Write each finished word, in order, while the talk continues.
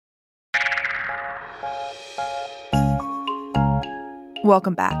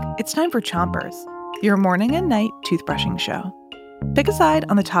Welcome back. It's time for Chompers, your morning and night toothbrushing show. Pick a side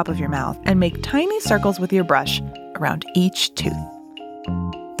on the top of your mouth and make tiny circles with your brush around each tooth.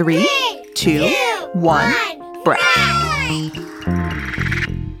 3, 2, 1, brush.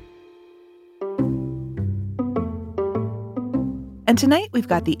 And tonight we've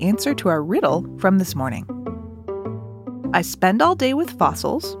got the answer to our riddle from this morning. I spend all day with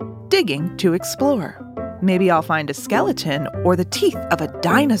fossils, digging to explore. Maybe I'll find a skeleton or the teeth of a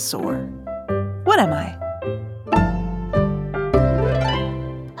dinosaur. What am I?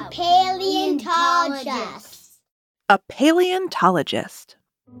 A paleontologist. A paleontologist.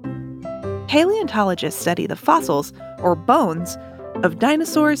 Paleontologists study the fossils or bones of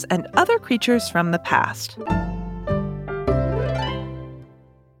dinosaurs and other creatures from the past.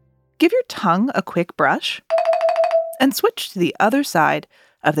 Give your tongue a quick brush and switch to the other side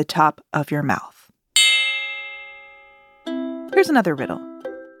of the top of your mouth. Here's another riddle.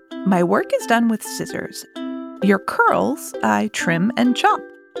 My work is done with scissors. Your curls I trim and chop.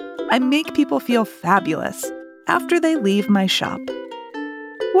 I make people feel fabulous after they leave my shop.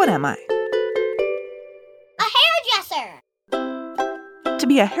 What am I? A hairdresser. To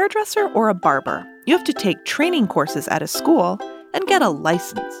be a hairdresser or a barber, you have to take training courses at a school and get a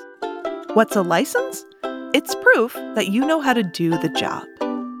license. What's a license? It's proof that you know how to do the job.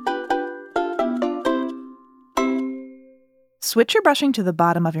 Switch your brushing to the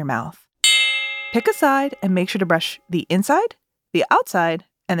bottom of your mouth. Pick a side and make sure to brush the inside, the outside,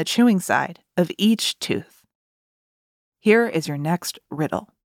 and the chewing side of each tooth. Here is your next riddle.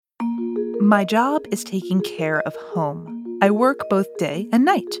 My job is taking care of home. I work both day and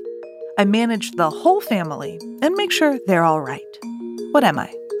night. I manage the whole family and make sure they're all right. What am I?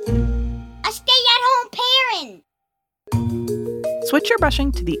 A stay-at-home parent. Switch your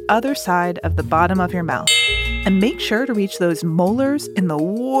brushing to the other side of the bottom of your mouth and make sure to reach those molars in the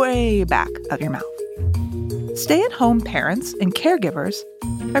way back of your mouth. Stay-at-home parents and caregivers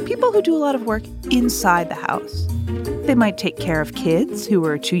are people who do a lot of work inside the house. They might take care of kids who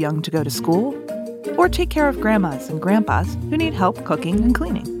are too young to go to school, or take care of grandmas and grandpas who need help cooking and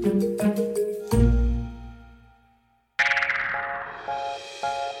cleaning.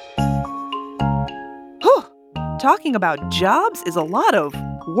 Whew! Talking about jobs is a lot of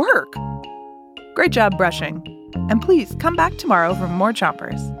work. Great job brushing. And please come back tomorrow for more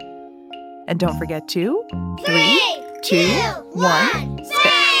Chompers. And don't forget to 3, 2, 1, spit!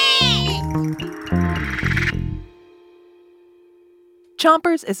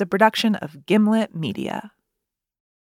 Chompers is a production of Gimlet Media.